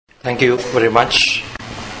Thank you very much.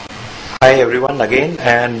 Hi everyone again,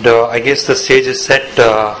 and I guess the stage is set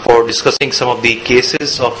for discussing some of the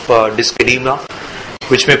cases of disc edema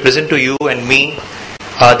which may present to you and me.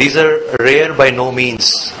 These are rare by no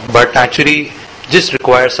means, but actually just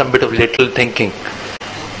require some bit of little thinking.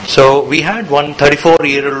 So we had one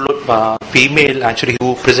 34-year-old female actually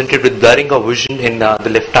who presented with blurring of vision in the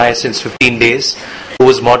left eye since 15 days, who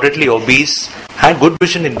was moderately obese, had good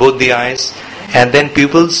vision in both the eyes, and then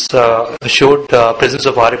pupils showed presence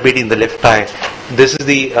of RBD in the left eye. This is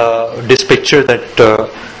the this picture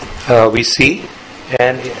that we see,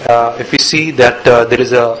 and if we see that there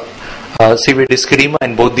is a severe disc edema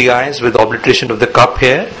in both the eyes with obliteration of the cup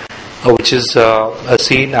here, which is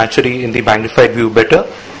seen actually in the magnified view better.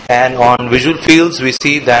 And on visual fields, we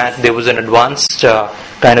see that there was an advanced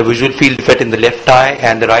kind of visual field defect in the left eye,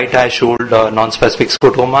 and the right eye showed non-specific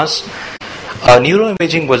scotomas.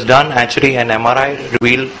 Neuroimaging was done actually, and MRI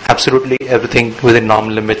revealed absolutely everything within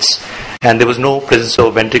normal limits, and there was no presence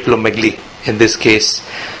of ventriculomegaly in this case.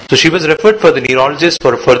 So she was referred for the neurologist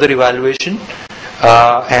for further evaluation,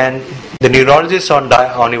 and the neurologist on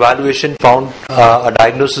evaluation found a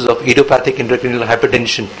diagnosis of idiopathic intracranial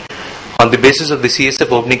hypertension on the basis of the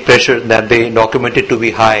CSF opening pressure that they documented to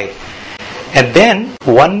be high. And then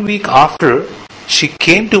 1 week after, she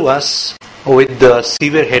came to us with the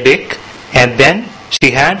severe headache, and then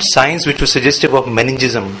she had signs which were suggestive of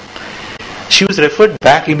meningism. She was referred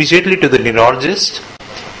back immediately to the neurologist,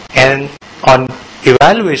 and on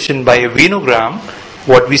evaluation by a venogram,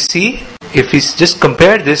 what we see, if we just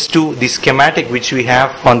compare this to the schematic which we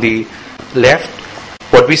have on the left,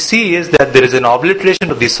 what we see is that there is an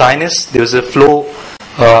obliteration of the sinus. There is a flow.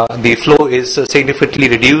 The flow is significantly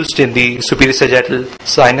reduced in the superior sagittal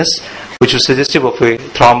sinus, which is suggestive of a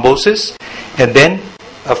thrombosis. And then,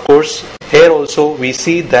 of course, here also we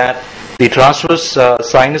see that the transverse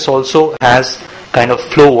sinus also has kind of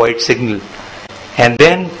flow void signal. And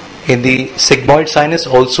then in the sigmoid sinus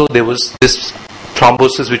also there was this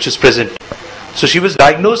thrombosis which is present. So she was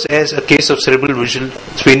diagnosed as a case of cerebral visual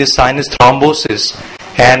venous sinus thrombosis,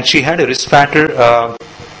 and she had a risk factor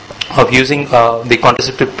of using the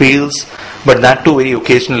contraceptive pills, but that too very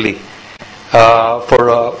occasionally for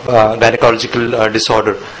a gynecological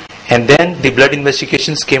disorder. And then the blood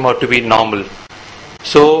investigations came out to be normal.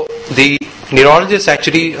 So the neurologist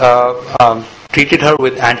actually treated her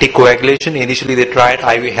with anticoagulation. Initially they tried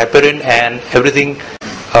IV heparin and everything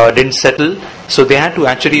didn't settle. So they had to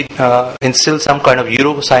actually instill some kind of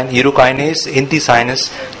urokinase in the sinus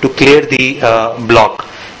to clear the block.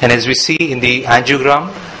 And as we see in the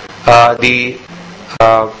angiogram,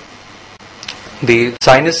 the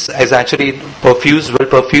sinus is actually well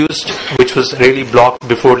perfused, which was really blocked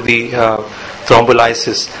before the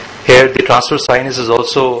thrombolysis. Here the transverse sinus is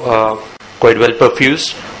also quite well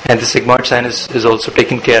perfused, and the sigmoid sinus is also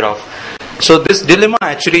taken care of. So this dilemma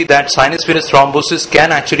actually, that sinus venous thrombosis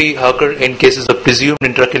can actually occur in cases of presumed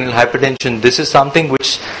intracranial hypertension. This is something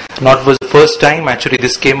which not was the first time actually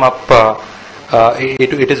this came up.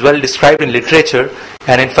 It is well described in literature,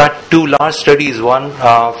 and in fact 2 large studies, one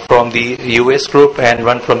from the US group and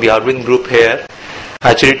one from the Arvind group here,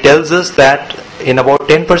 actually tells us that in about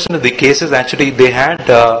 10% of the cases actually they had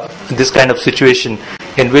this kind of situation,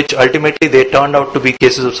 in which ultimately they turned out to be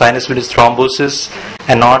cases of sinus venous thrombosis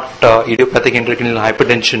and not idiopathic intracranial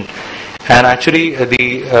hypertension. And actually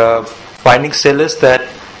the findings tell us that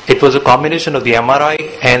it was a combination of the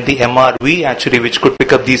MRI and the MRV actually which could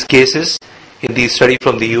pick up these cases in the study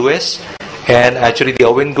from the US. And actually the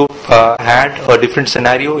Owen group had a different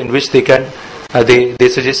scenario in which they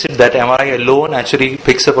suggested that MRI alone actually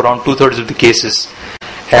picks up around 2/3 of the cases.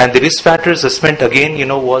 And the risk factor assessment again,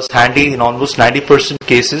 was handy in almost 90%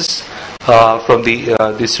 cases from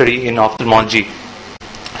the study in ophthalmology.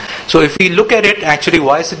 So if we look at it, actually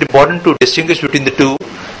why is it important to distinguish between the two?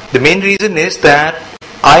 The main reason is that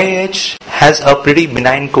IH has a pretty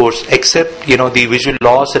benign course, except the visual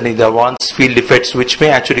loss and the advanced field defects which may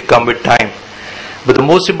actually come with time. But the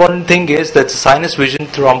most important thing is that the sinus vision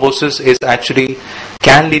thrombosis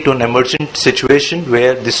can lead to an emergent situation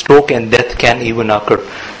where the stroke and death can even occur.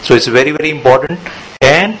 So it's very, very important.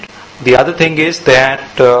 And the other thing is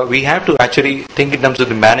that we have to actually think in terms of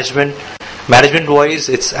the management. Management-wise,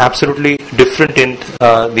 it's absolutely different in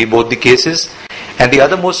both the cases. And the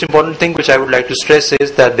other most important thing which I would like to stress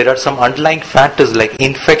is that there are some underlying factors like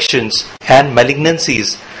infections and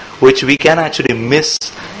malignancies which we can actually miss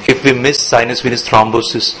if we miss sinus venous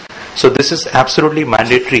thrombosis. So this is absolutely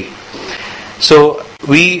mandatory. So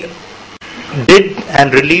we did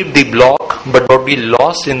and relieved the block, but what we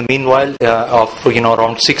lost in the meanwhile of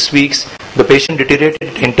around 6 weeks, the patient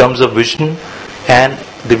deteriorated in terms of vision, and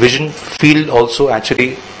the vision field also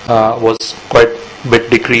actually was quite a bit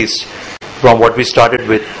decreased from what we started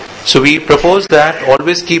with. So we propose that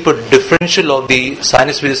always keep a differential of the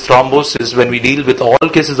sinus venous thrombosis when we deal with all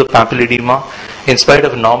cases of papilledema in spite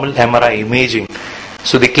of normal MRI imaging.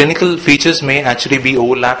 So the clinical features may actually be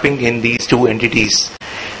overlapping in these two entities.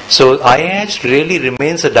 So IIH really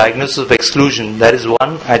remains a diagnosis of exclusion. That is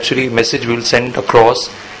one actually message we will send across,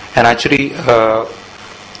 and actually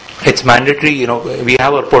it's mandatory. We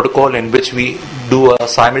have a protocol in which we do a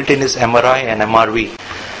simultaneous MRI and MRV.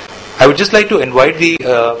 I would just like to invite the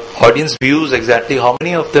audience views exactly how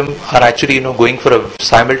many of them are actually going for a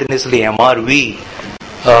simultaneously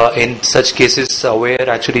MRV in such cases where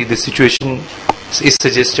actually the situation is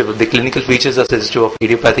suggestive, the clinical features are suggestive of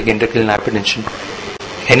idiopathic intracranial hypertension.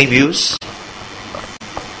 Any views?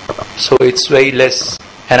 So it's very less,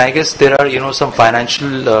 and I guess there are some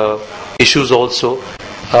financial issues also.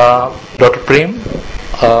 Dr. Prem,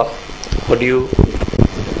 what do you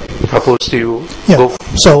propose to go for?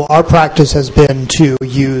 So our practice has been to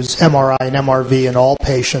use MRI and MRV in all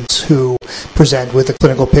patients who present with a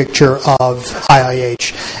clinical picture of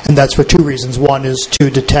IIH, and that's for two reasons. One is to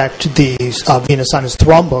detect the venous sinus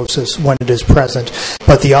thrombosis when it is present,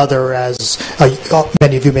 but the other, as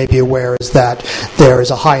many of you may be aware, is that there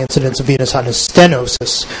is a high incidence of venous sinus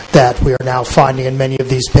stenosis that we are now finding in many of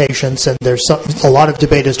these patients, and there's a lot of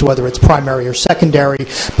debate as to whether it's primary or secondary,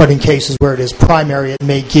 but in cases where it is primary, it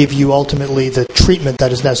may give you ultimately the treatment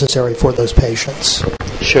that is necessary for those patients.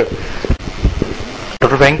 Sure.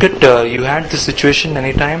 Dr. Venkat, you had this situation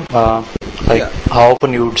anytime? How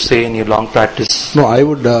often you would say in your long practice? No, I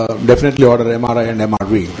would definitely order MRI and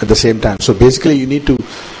MRV at the same time. So basically you need to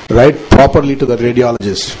write properly to the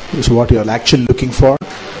radiologist is what you are actually looking for,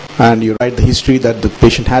 and you write the history that the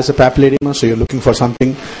patient has a papilledema, so you're looking for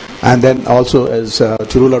something, and then also as to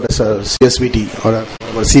rule out as a CSVT or a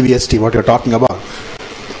CVST, what you're talking about.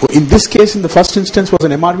 In this case, in the first instance, was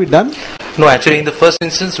an MRV done? No, actually in the first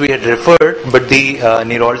instance we had referred, but the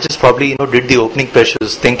neurologist probably did the opening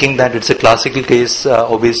pressures, thinking that it's a classical case,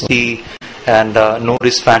 obesity and no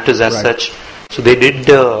risk factors as such. So they did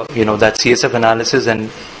that CSF analysis and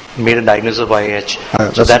made a diagnosis of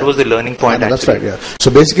IIH. So that was the learning point. That's right. Yeah. So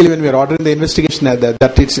basically, when we are ordering the investigation at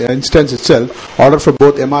that instance itself, order for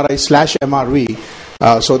both MRI/MRV,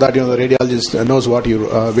 so that the radiologist knows what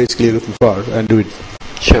you're basically looking for and do it.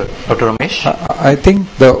 Sure. Dr. Ramesh? I think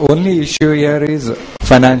the only issue here is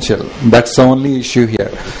financial. That's the only issue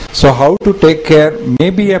here. So how to take care,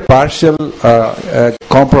 maybe a partial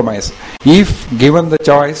compromise. If given the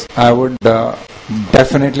choice, I would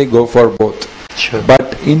definitely go for both. Sure.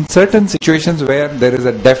 But in certain situations where there is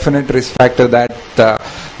a definite risk factor that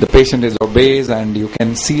the patient is obese, and you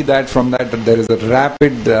can see that from that there is a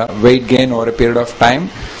rapid weight gain over a period of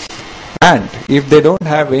time, and if they don't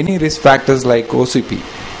have any risk factors like OCP,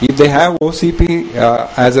 if they have OCP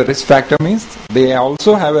as a risk factor, means they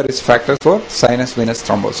also have a risk factor for sinus venous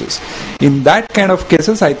thrombosis. In that kind of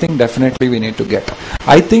cases, I think definitely we need to get.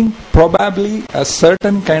 I think probably a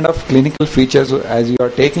certain kind of clinical features as you are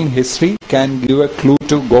taking history can give a clue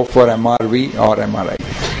to go for MRV or MRI,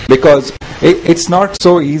 because it's not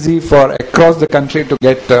so easy for across the country to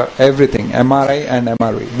get everything, MRI and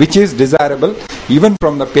MRV, which is desirable even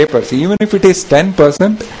from the papers. Even if it is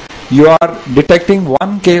 10%, you are detecting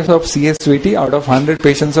one case of CSVT out of 100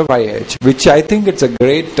 patients of IIH, which I think it's a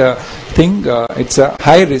great thing. It's a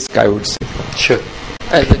high risk, I would say. Sure.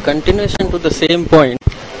 As a continuation to the same point,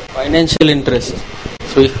 financial interest.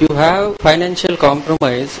 So if you have financial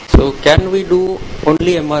compromise, so can we do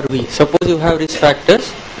only MRV? Suppose you have risk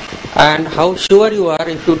factors, and how sure you are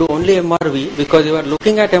if you do only MRV, because you are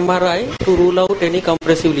looking at MRI to rule out any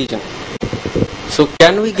compressive lesion. So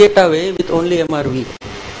can we get away with only MRV?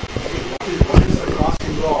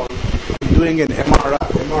 Doing an MRI.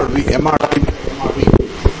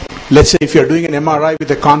 Let's say if you're doing an MRI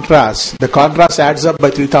with a contrast, the contrast adds up by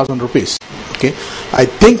 3,000 rupees. Okay, I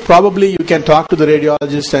think probably you can talk to the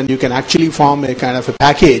radiologist and you can actually form a kind of a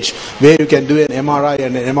package where you can do an MRI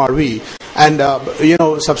and an MRV, and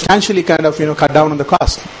substantially kind of cut down on the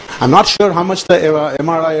cost. I'm not sure how much the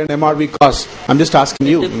MRI and MRV cost. I'm just asking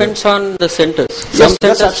you. It depends on the centers. Yes,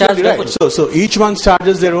 that's absolutely right. So each one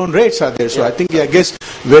charges their own rates are there. So I think, I guess,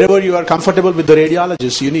 wherever you are comfortable with the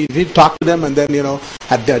radiologist, you need to talk to them and then,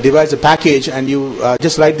 devise a package, and you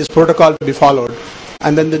just write this protocol to be followed.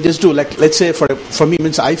 And then they just do, like, let's say for me,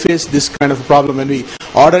 means I face this kind of a problem when we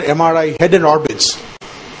order MRI head and orbits.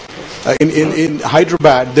 In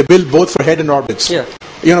Hyderabad, they bill both for head and orbits. Yeah.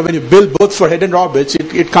 When you bill both for head and orbits,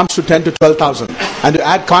 it comes to 10 to 12,000. And to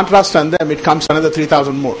add contrast on them, it comes another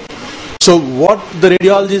 3,000 more. So what the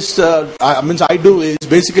radiologists, I do is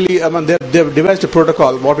basically, they've devised a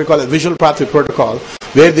protocol, what we call a visual pathway protocol,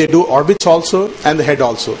 where they do orbits also and the head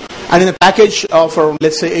also, and in a package of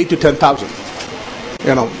let's say 8 to 10,000,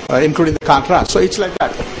 including the contrast. So it's like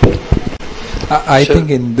that. I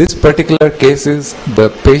think in this particular cases, the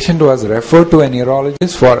patient was referred to a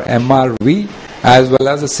neurologist for MRV as well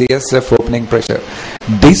as a CSF opening pressure.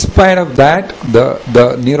 Despite of that,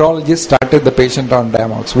 the neurologist started the patient on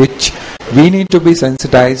Diamox, which we need to be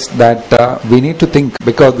sensitized that we need to think,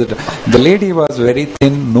 because the lady was very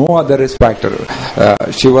thin, no other risk factor.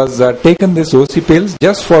 She was taken this OC pills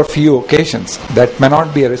just for few occasions. That may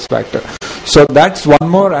not be a risk factor. So that's one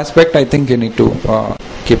more aspect I think you need to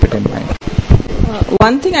keep it in mind.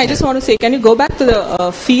 One thing I just want to say, can you go back to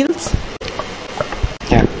the fields?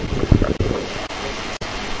 Yeah.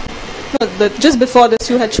 No, just before this,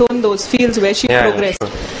 you had shown those fields where she progressed.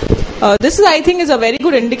 Yeah, sure. This is, I think, is a very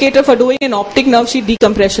good indicator for doing an optic nerve sheath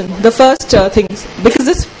decompression. The first things, because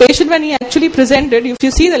this patient, when he actually presented, if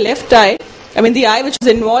you see the left eye, the eye which was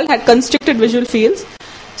involved had constricted visual fields.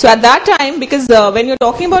 So at that time, because when you're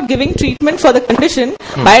talking about giving treatment for the condition,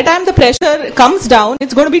 by the time the pressure comes down,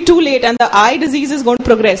 it's going to be too late and the eye disease is going to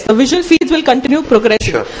progress. The visual fields will continue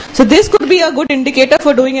progressing. Sure. So this could be a good indicator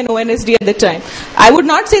for doing an ONSD at that time. I would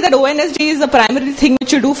not say that ONSD is the primary thing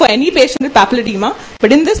which you do for any patient with papilledema,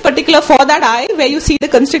 but in this particular, for that eye where you see the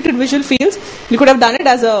constricted visual fields, you could have done it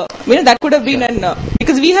as a, that could have been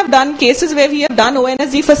because we have done cases where we have done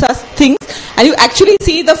ONSD for such things and you actually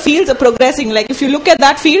see the fields are progressing. Like if you look at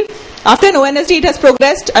that field, after an ONSD it has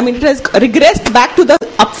progressed, it has regressed back to the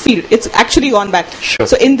upfield. It's actually gone back. Sure.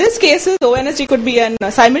 So in this cases, ONSD could be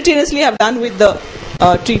simultaneously have done with the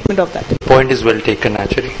treatment of that. Point is well taken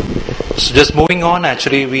actually. So just moving on,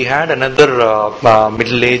 actually we had another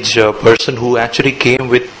middle-aged person who actually came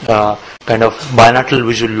with kind of bilateral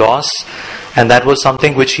visual loss, and that was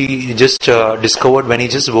something which he just discovered when he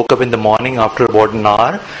just woke up in the morning after about an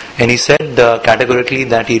hour, and he said categorically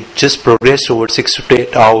that he just progressed over 6 to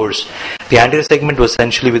 8 hours. The anterior segment was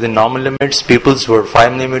essentially within normal limits, pupils were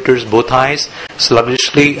 5 millimeters, both eyes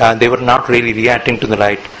sluggishly, they were not really reacting to the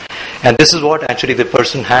light. And this is what actually the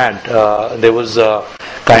person had. There was a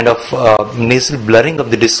kind of nasal blurring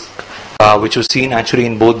of the disc, which was seen actually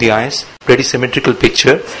in both the eyes, pretty symmetrical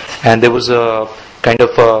picture, and there was a kind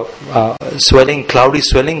of swelling, cloudy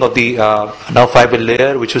swelling of the nerve fiber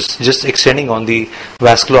layer, which was just extending on the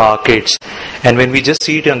vascular arcades. And when we just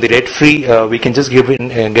see it on the red free, we can just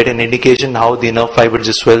get an indication how the nerve fiber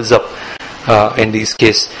just swells up in these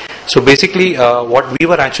cases. So basically, what we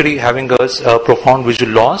were actually having was profound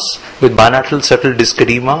visual loss with bilateral subtle disc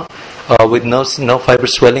edema, with nerve fiber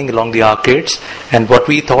swelling along the arcades, and what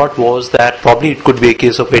we thought was that probably it could be a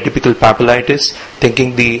case of atypical papillitis,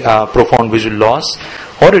 thinking the profound visual loss,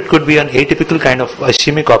 or it could be an atypical kind of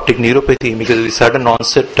ischemic optic neuropathy because of the sudden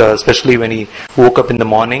onset, especially when he woke up in the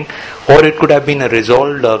morning, or it could have been a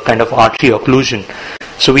resolved kind of artery occlusion.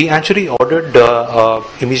 So we actually ordered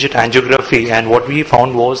immediate angiography, and what we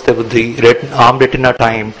found was that the arm retina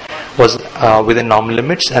time was within normal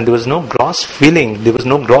limits, and there was no gross filling, there was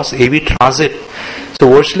no gross AV transit. So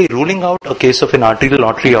virtually ruling out a case of an arterial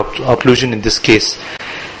artery occlusion in this case.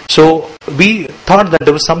 So we thought that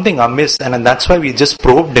there was something amiss, and that's why we just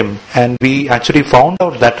probed him, and we actually found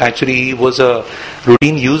out that actually he was a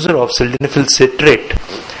routine user of sildenafil citrate.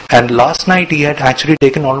 And last night he had actually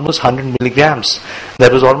taken almost 100 milligrams.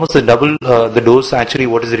 That was almost the double the dose actually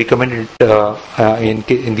what is recommended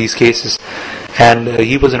in these cases. And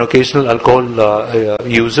he was an occasional alcohol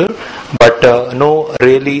user, but no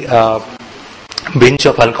really binge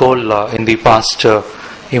of alcohol in the past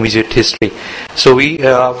immediate history. So we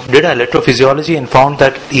did a electrophysiology and found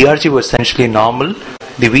that ERG was essentially normal.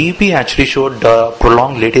 The VEP actually showed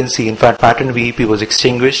prolonged latency. In fact, pattern VEP was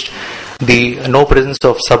extinguished. No presence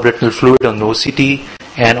of subretinal fluid on the OCT,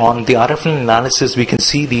 and on the RFL analysis we can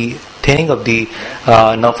see the thinning of the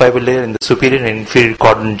nerve fiber layer in the superior and inferior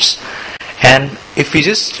quadrants. And if we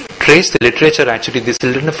just trace the literature, actually the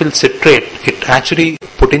sildenafil citrate, it actually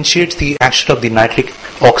potentiates the action of the nitric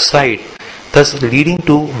oxide, thus leading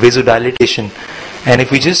to vasodilatation. And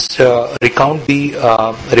if we just recount the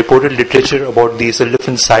reported literature about the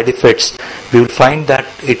sildenafil side effects, we will find that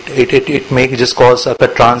it may just cause a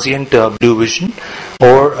transient blue vision,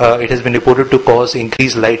 or it has been reported to cause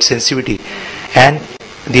increased light sensitivity. And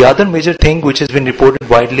the other major thing which has been reported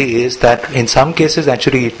widely is that in some cases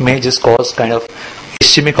actually it may just cause kind of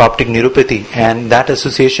ischemic optic neuropathy, and that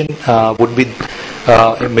association would be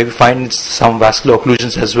maybe find some vascular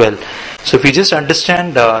occlusions as well. So if we just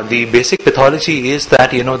understand the basic pathology is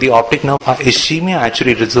that the optic nerve ischemia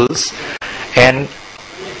actually results, and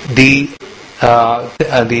the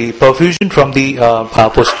perfusion from the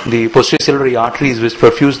posterior ciliary arteries which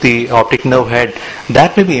perfuse the optic nerve head,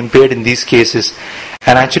 that may be impaired in these cases.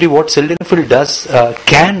 And actually what sildenafil does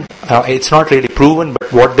it's not really proven,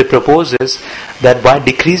 but what they propose is that by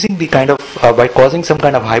decreasing the kind of, by causing some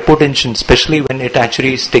kind of hypotension, especially when it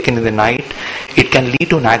actually is taken in the night, it can lead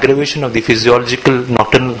to an aggravation of the physiological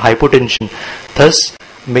nocturnal hypotension, thus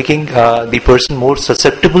making the person more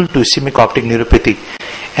susceptible to ischemic optic neuropathy.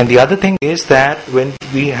 And the other thing is that when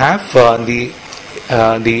we have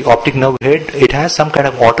the optic nerve head, it has some kind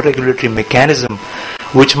of autoregulatory mechanism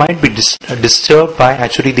which might be disturbed by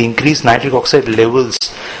actually the increased nitric oxide levels,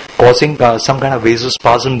 causing some kind of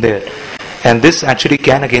vasospasm there. And this actually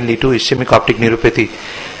can again lead to ischemic optic neuropathy.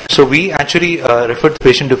 So we actually referred the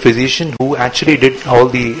patient to a physician who actually did all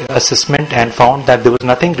the assessment and found that there was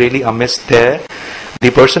nothing really amiss there.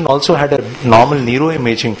 The person also had a normal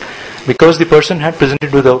neuroimaging. Because the person had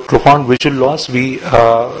presented with a profound visual loss, we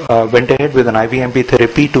went ahead with an IVMP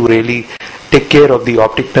therapy to really take care of the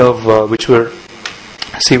optic nerve which were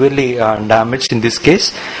severely damaged in this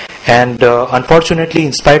case. And unfortunately,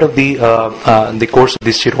 in spite of the course of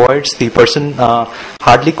the steroids, the person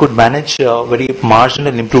hardly could manage very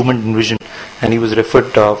marginal improvement in vision, and he was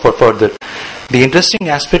referred for further. The interesting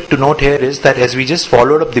aspect to note here is that as we just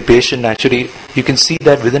followed up the patient, actually you can see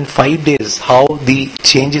that within 5 days how the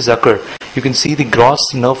changes occur. You can see the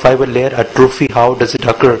gross nerve fiber layer atrophy, how does it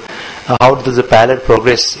occur, how does the pallor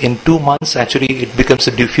progress. In 2 months actually it becomes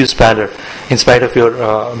a diffuse pallor in spite of your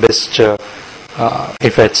best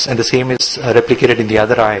effects, and the same is replicated in the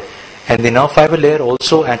other eye. And the nerve fiber layer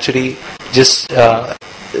also actually just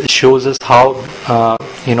shows us how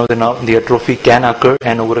the atrophy can occur,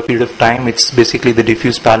 and over a period of time it's basically the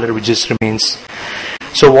diffuse pallor which just remains.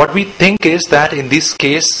 So what we think is that in this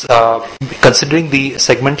case, considering the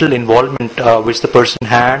segmental involvement which the person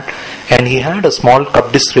had, and he had a small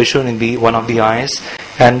cup disc ratio in one of the eyes,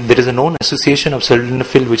 and there is a known association of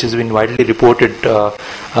sildenafil which has been widely reported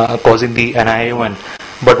causing the NIA1.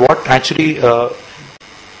 But what actually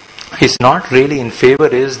is not really in favor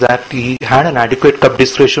is that he had an adequate cup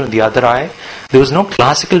disc ratio in the other eye. There was no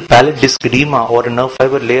classical pallid disc edema or a nerve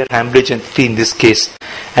fiber layer hemorrhage entity in this case,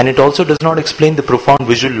 and it also does not explain the profound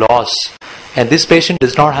visual loss. And this patient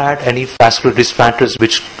does not have any vascular risk factors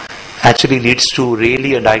which actually leads to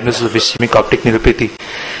really a diagnosis of ischemic optic neuropathy.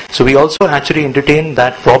 So we also actually entertain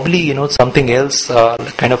that probably something else,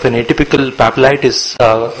 kind of an atypical papillitis,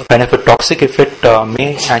 kind of a toxic effect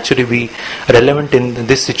may actually be relevant in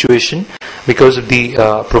this situation because of the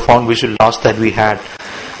profound visual loss that we had.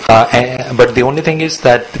 But the only thing is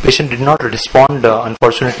that the patient did not respond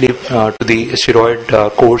unfortunately to the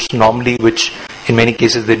steroid course normally, which in many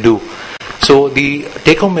cases they do. So the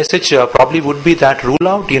take-home message probably would be that rule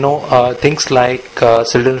out things like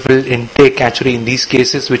sildenafil intake actually in these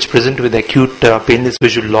cases which present with acute painless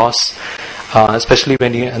visual loss, especially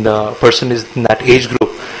when the person is in that age group.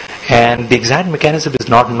 And the exact mechanism is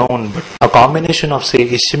not known, but a combination of, say,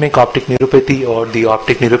 ischemic optic neuropathy or the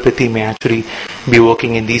optic neuropathy may actually be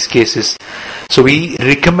working in these cases. So we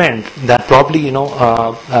recommend that probably,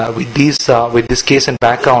 with this case and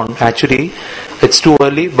background, actually it's too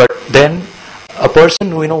early, but then a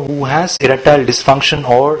person who has erectile dysfunction,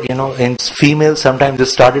 or in females sometimes it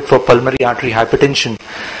started for pulmonary artery hypertension,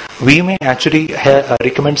 we may actually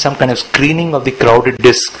recommend some kind of screening of the crowded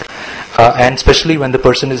disc, and especially when the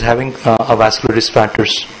person is having a vascular risk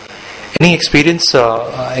factors. Any experience,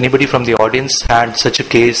 anybody from the audience had such a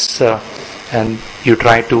case, and you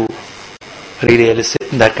try to really elicit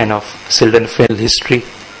that kind of sildenafil history?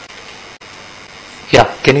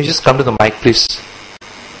 Yeah, can you just come to the mic, please?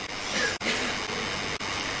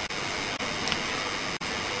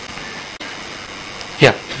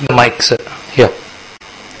 Yeah, the mic, sir. Yeah.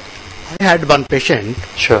 I had one patient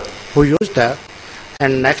Sure. who used that,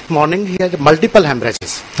 and next morning he had multiple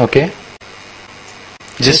hemorrhages. Okay.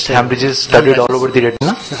 Just hemorrhages studied all over the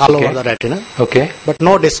retina? All over the retina. Okay. But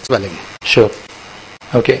no disc swelling. Sure.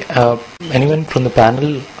 Okay. Anyone from the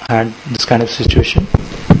panel had this kind of situation?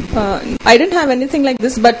 I didn't have anything like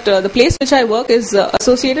this, but the place which I work is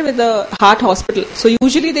associated with the heart hospital. So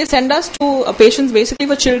usually they send us to patients basically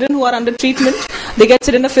for children who are under treatment. They get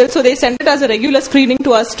sildenafil, so they send it as a regular screening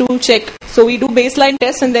to us to check. So we do baseline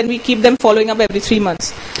tests and then we keep them following up every 3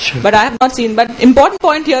 months. Sure. But I have not seen. But important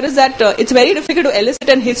point here is that it's very difficult to elicit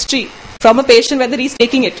an history from a patient whether he's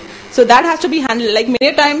taking it. So that has to be handled. Like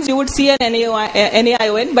many times you would see an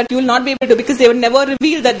NAION, but you will not be able to because they would never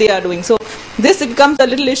reveal that they are doing. So this becomes a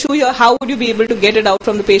little issue here. How would you be able to get it out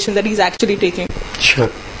from the patient that he's actually taking? Sure.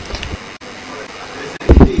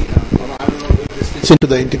 gets into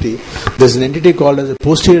the entity, there's an entity called as a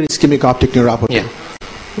posterior ischemic optic neuropathy,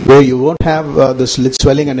 where you won't have this lid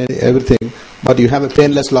swelling and everything, but you have a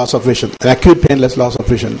painless loss of vision, an acute painless loss of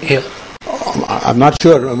vision. Yeah. I'm not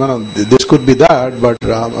sure, this could be that, but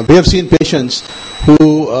we have seen patients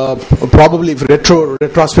who probably,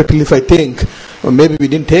 retrospectively, if I think, maybe we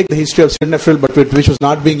didn't take the history of sildenafil, but which was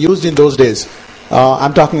not being used in those days.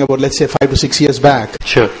 I'm talking about, let's say, 5 to 6 years back.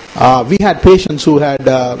 Sure. We had patients who had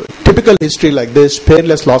typical history like this,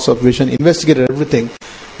 painless loss of vision, investigated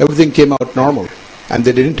everything came out normal. And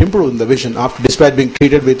they didn't improve in the vision despite being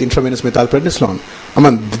treated with intravenous methylprednisolone.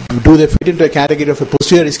 Do they fit into a category of a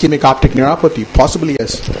posterior ischemic optic neuropathy? Possibly,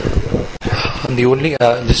 yes. The only,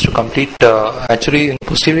 just to complete, actually in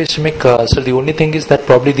posterior ischemic, so the only thing is that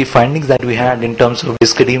probably the findings that we had in terms of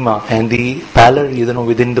disc edema and the pallor,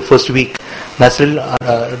 within the first week, that's a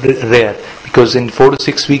little rare, because in 4 to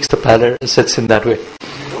 6 weeks the pallor sets in that way.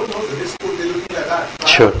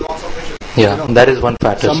 Sure. Yeah, that is one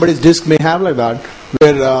factor. Somebody's disc may have like that,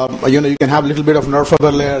 where you can have a little bit of nerve fiber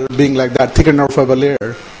layer being like that, thicker nerve fiber layer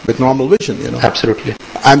with normal vision. Absolutely.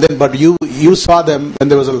 And then, but you saw them when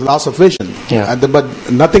there was a loss of vision. Yeah. And then, but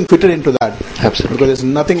nothing fitted into that. Absolutely. Because there's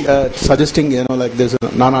nothing suggesting like there's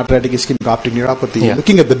a non-arthritic ischemic optic neuropathy. Yeah.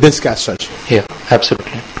 Looking at the disc as such. Yeah,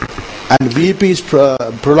 absolutely. And VEP is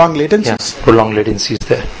prolonged latencies. Yeah, prolonged latency is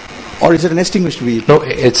there. Or is it an extinguished VEP? No,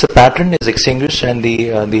 it's a pattern is extinguished, and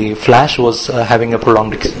the flash was having a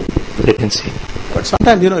prolonged latency. But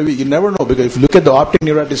sometimes you never know, because if you look at the optic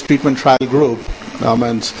neuritis treatment trial group,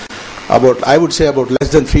 I would say about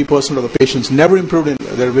less than 3% of the patients never improved in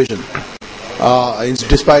their vision,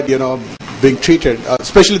 despite being treated,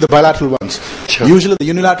 especially the bilateral ones. Sure. Usually the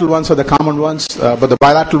unilateral ones are the common ones, but the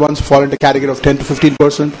bilateral ones fall into category of 10 to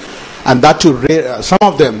 15%. And that too, some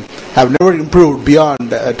of them have never improved beyond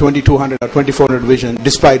 2200 or 2400 vision,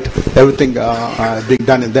 despite everything being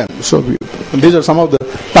done in them. So these are some of the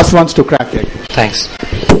tough ones to crack. Thanks.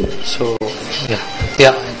 So, yeah.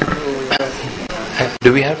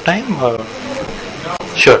 Do we have time?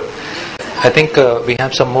 Sure. I think we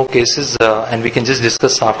have some more cases, and we can just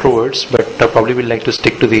discuss afterwards. But probably we'd like to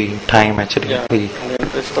stick to the time. Actually, in the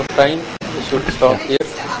interest of time, we should stop here.